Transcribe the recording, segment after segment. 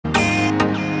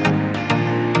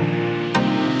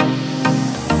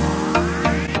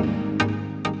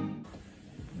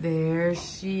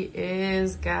she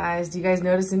is, guys. Do you guys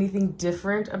notice anything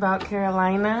different about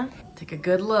Carolina? Take a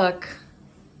good look.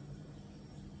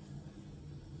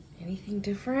 Anything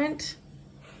different?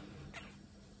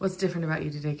 What's different about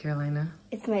you today, Carolina?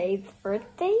 It's my 8th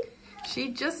birthday. She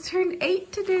just turned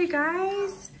 8 today,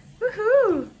 guys.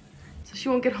 Woohoo! So she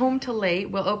won't get home till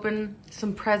late. We'll open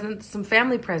some presents, some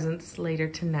family presents later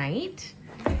tonight.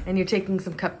 And you're taking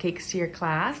some cupcakes to your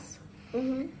class.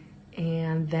 Mm-hmm.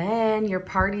 And then your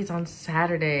party's on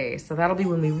Saturday. So that'll be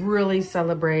when we really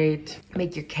celebrate,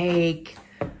 make your cake.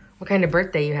 What kind of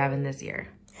birthday you having this year?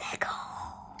 Lego.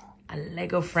 A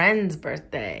Lego friend's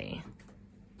birthday.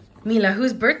 Mila,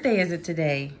 whose birthday is it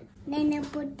today? Nina's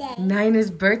birthday.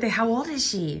 Nina's birthday. How old is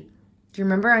she? Do you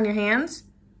remember on your hands?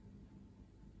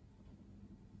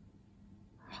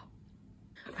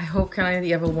 I hope, Carolina, that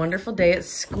you have a wonderful day at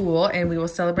school and we will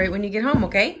celebrate when you get home,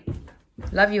 okay?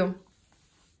 Love you.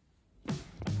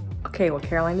 Okay, well,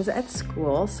 Caroline is at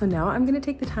school, so now I'm gonna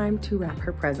take the time to wrap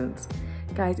her presents.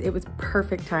 Guys, it was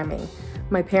perfect timing.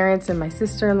 My parents and my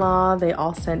sister-in-law, they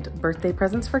all sent birthday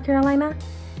presents for Carolina.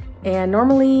 And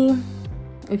normally,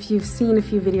 if you've seen a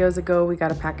few videos ago, we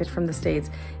got a package from the States.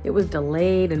 It was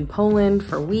delayed in Poland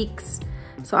for weeks.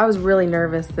 So I was really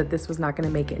nervous that this was not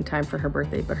gonna make it in time for her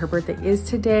birthday, but her birthday is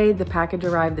today. The package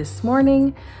arrived this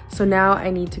morning. So now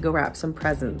I need to go wrap some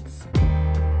presents.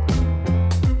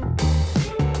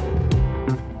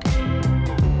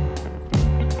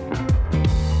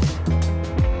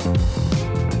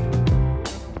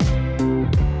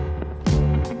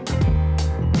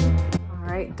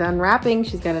 Done wrapping.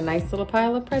 She's got a nice little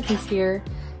pile of presents here.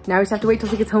 Now we just have to wait till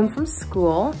she gets home from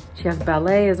school. She has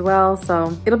ballet as well,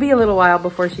 so it'll be a little while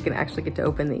before she can actually get to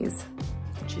open these.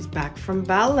 She's back from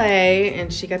ballet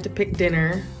and she got to pick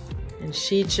dinner and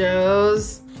she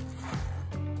chose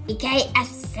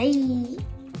KFC.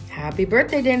 Happy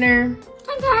birthday dinner.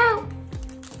 Hello.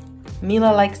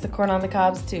 Mila likes the corn on the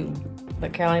cobs too,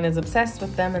 but Caroline is obsessed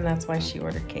with them and that's why she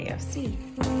ordered KFC.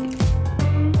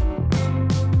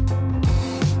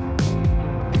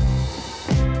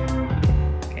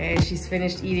 She's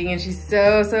finished eating and she's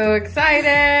so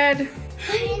excited.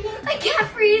 I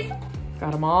can't breathe.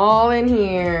 Got them all in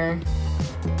here.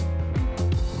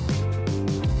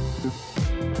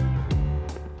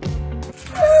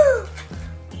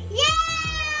 Yeah!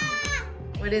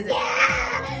 What is it? Yeah!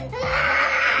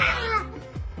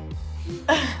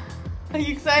 Are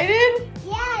you excited?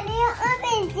 Yeah, they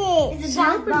opened it. It's a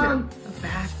bath bomb. A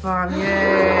bath bomb,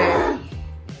 yay.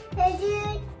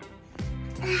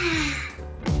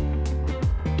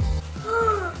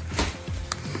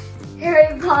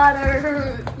 Harry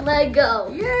Potter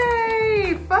Lego.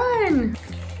 Yay, fun.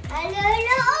 I don't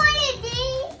know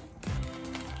anything.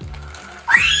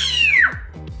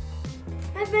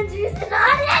 Adventures in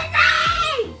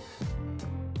Odyssey.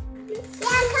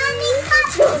 Yeah, coming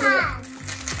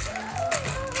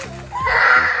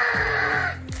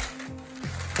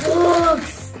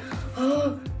books.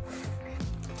 Oh.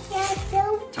 Yeah,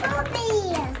 don't tell me.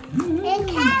 And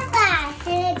Kava,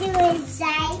 should I do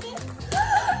inside it?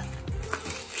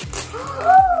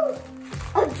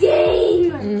 A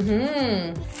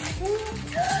game!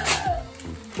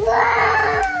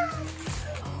 Wow.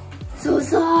 So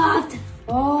soft!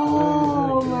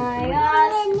 Oh my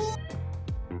gosh!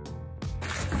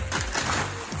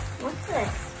 What's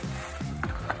this?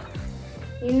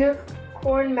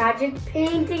 Unicorn Magic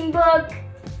Painting Book!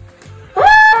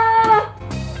 Ah!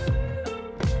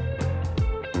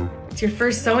 It's your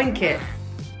first sewing kit.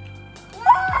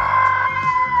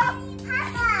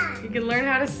 You can learn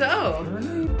how to sew.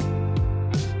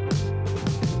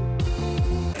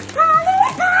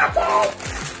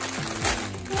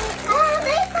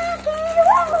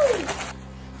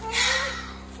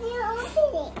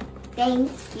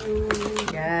 Thank you.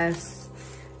 Yes.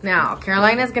 Now,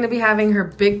 Carolina's gonna be having her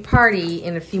big party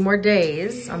in a few more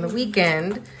days on the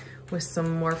weekend with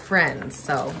some more friends.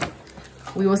 So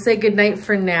we will say goodnight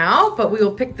for now, but we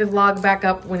will pick the vlog back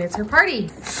up when it's her party.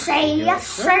 See you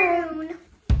soon.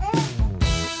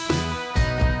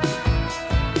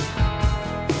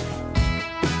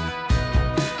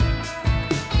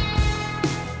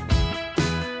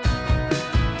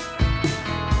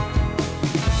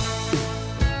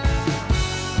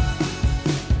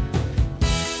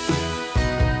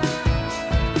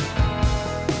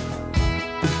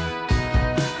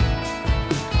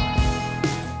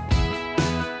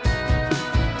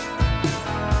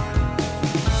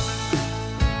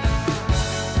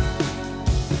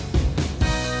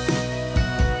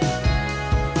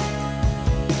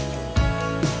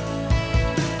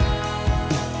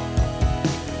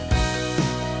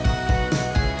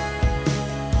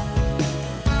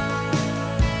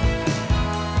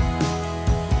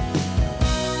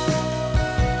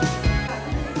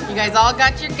 guys all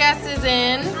got your guesses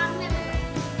in.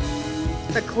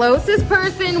 The closest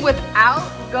person without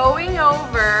going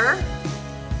over,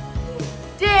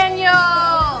 Daniel.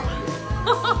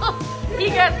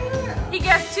 He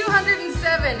guessed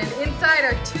 207 and inside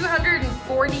are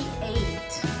 248.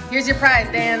 Here's your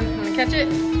prize, Dan. You wanna catch it?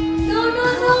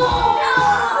 No.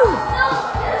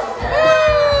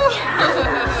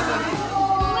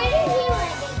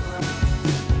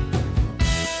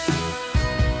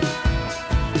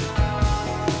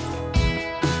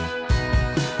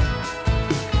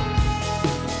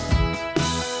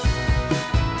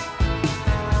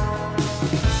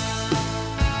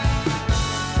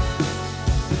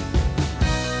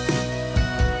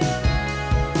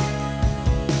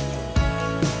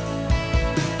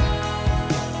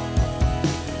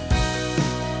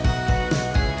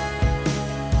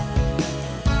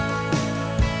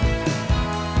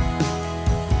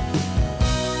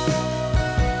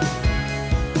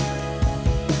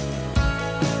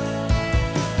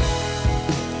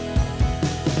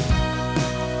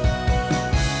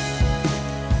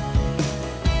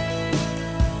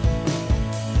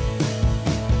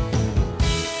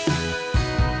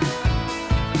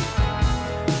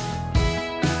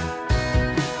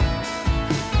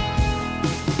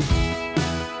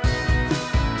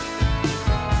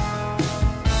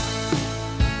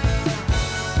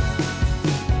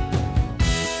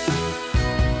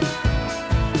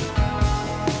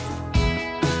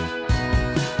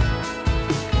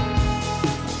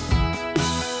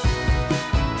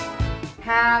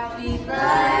 Happy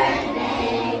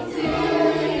birthday to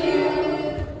you.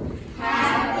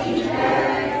 Happy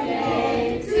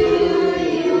birthday to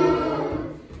you.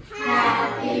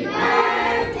 Happy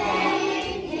birthday,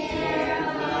 dear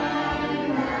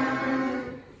Mama.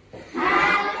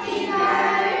 Happy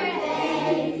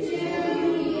birthday to you.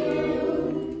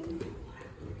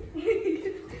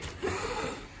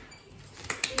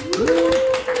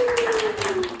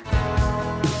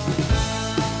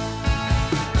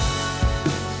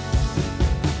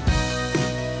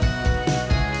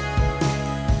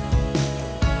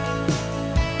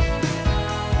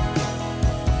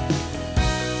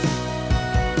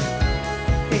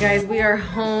 Hey guys, we are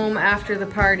home after the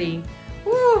party.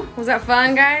 Woo! Was that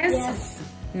fun, guys? Yes.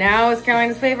 Now is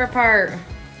Carolina's favorite part.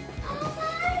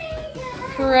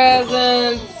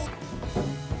 Presents.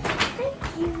 Thank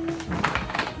you.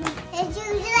 It's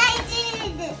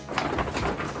excited.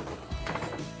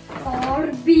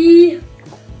 Barbie.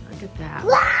 Look at that.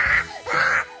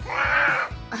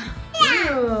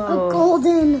 A Ooh.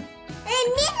 golden. And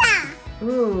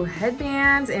Mila. Ooh,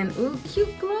 headbands and ooh,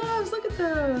 cute gloves. Look at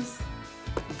those.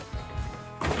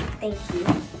 Thank you.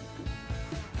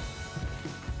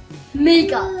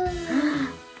 Makeup.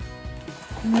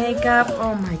 Makeup.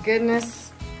 Oh my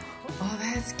goodness. Oh,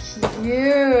 that's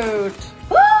cute.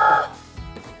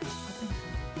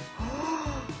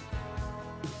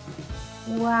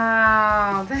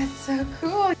 Wow, that's so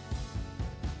cool.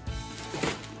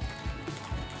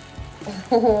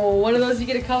 Oh, one of those you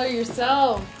get to color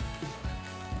yourself.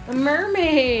 A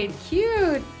mermaid.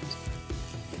 Cute.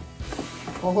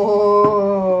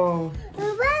 Oh.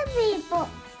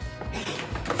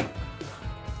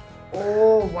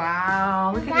 Oh,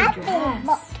 wow. Look at the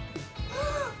dress.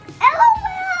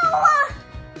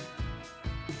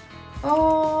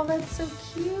 Oh, that's so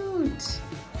cute.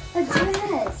 A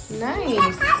dress.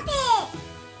 Nice.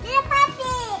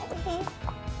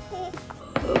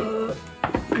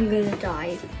 I'm gonna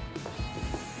die.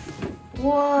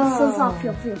 Whoa. So soft,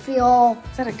 feel.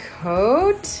 Is that a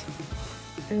coat?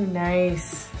 Oh,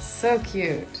 nice. So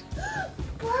cute.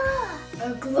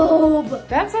 A globe.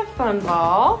 That's a fun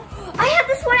ball. I have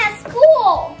this one at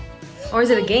school. Or is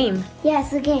it a game?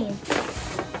 Yes, a game.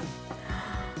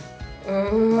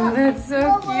 Oh, that's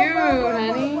so cute,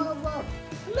 honey.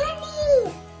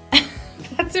 Money.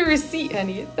 That's a receipt,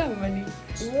 honey. It's not money.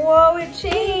 Whoa, it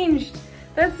changed.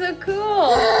 That's so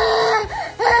cool.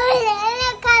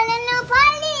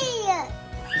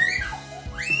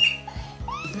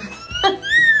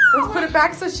 Let's put it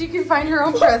back so she can find her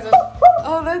own present.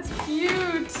 Oh, that's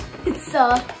cute. It's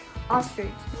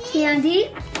ostrich.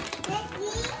 Candy.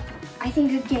 I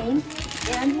think a game.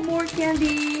 And more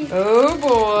candy. Oh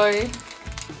boy.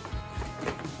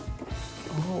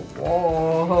 Oh,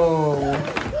 whoa.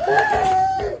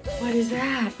 What is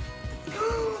that?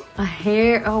 A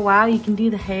hair. Oh wow, you can do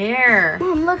the hair.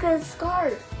 Mom, look at a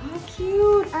scarf. Oh,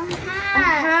 cute. A A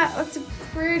hat. hat. Looks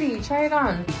pretty. Try it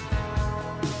on.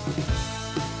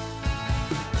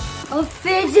 A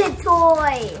fidget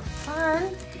toy.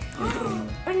 Fun.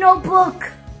 A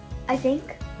notebook. I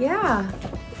think. Yeah.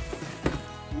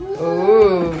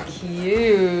 Oh,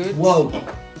 cute. Whoa.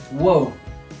 Whoa.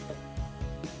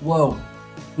 Whoa.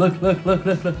 Look.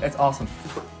 That's awesome.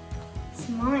 It's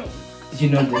mine. Did you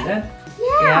know you did that?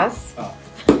 Yeah. Yes. Oh.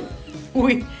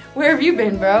 Where have you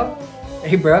been, bro?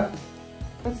 Hey, bro.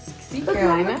 Let's see, Look,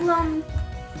 Carolina. Mom.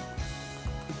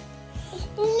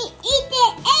 Let me eat the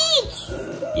eggs.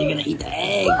 You're gonna eat the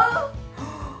egg. Oh.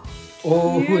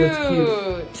 Oh, that's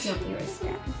cute. No, yours,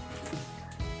 yeah.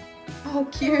 Oh,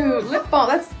 cute. Lip balm.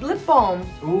 That's lip balm.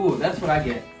 Ooh, that's what I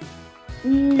get.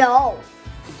 No.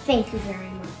 Thank you very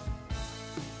much.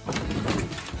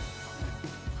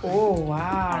 Oh,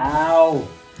 wow. Ow.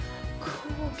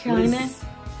 Cool, Carolina.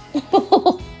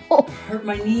 Hurt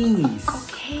my knees.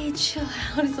 Okay, chill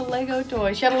out. It's a Lego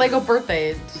toy. She had a Lego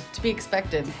birthday. It's to be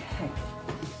expected.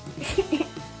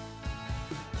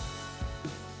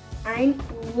 I'm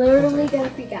literally gonna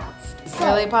freak out.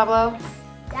 Really, Pablo?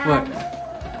 Dad,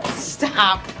 What?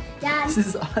 Stop. Dad, This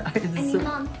is I need so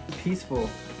Mom. peaceful.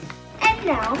 And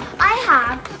now I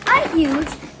have a huge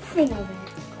thing of it.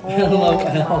 Hello, Oh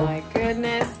Al. my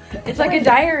goodness. It's like a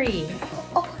diary.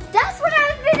 Oh, that's what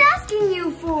I've been asking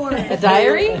you for. A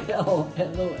diary? Hello.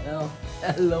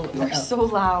 You're so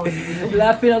loud.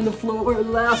 Laughing on the floor,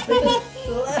 laughing.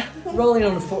 Rolling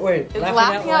on the floor. Wait, It's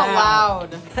laughing out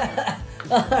loud.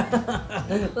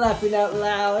 Laughing out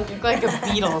loud. You look like a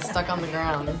beetle stuck on the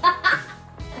ground.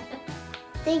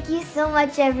 Thank you so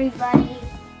much, everybody.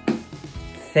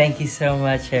 Thank you so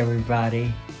much,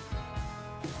 everybody.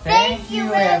 Thank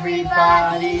you,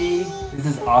 everybody. This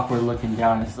is awkward looking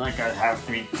down. It's like I have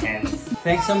 3 cans.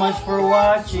 Thanks so much for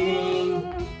watching.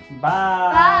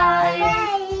 Bye.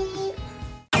 Bye.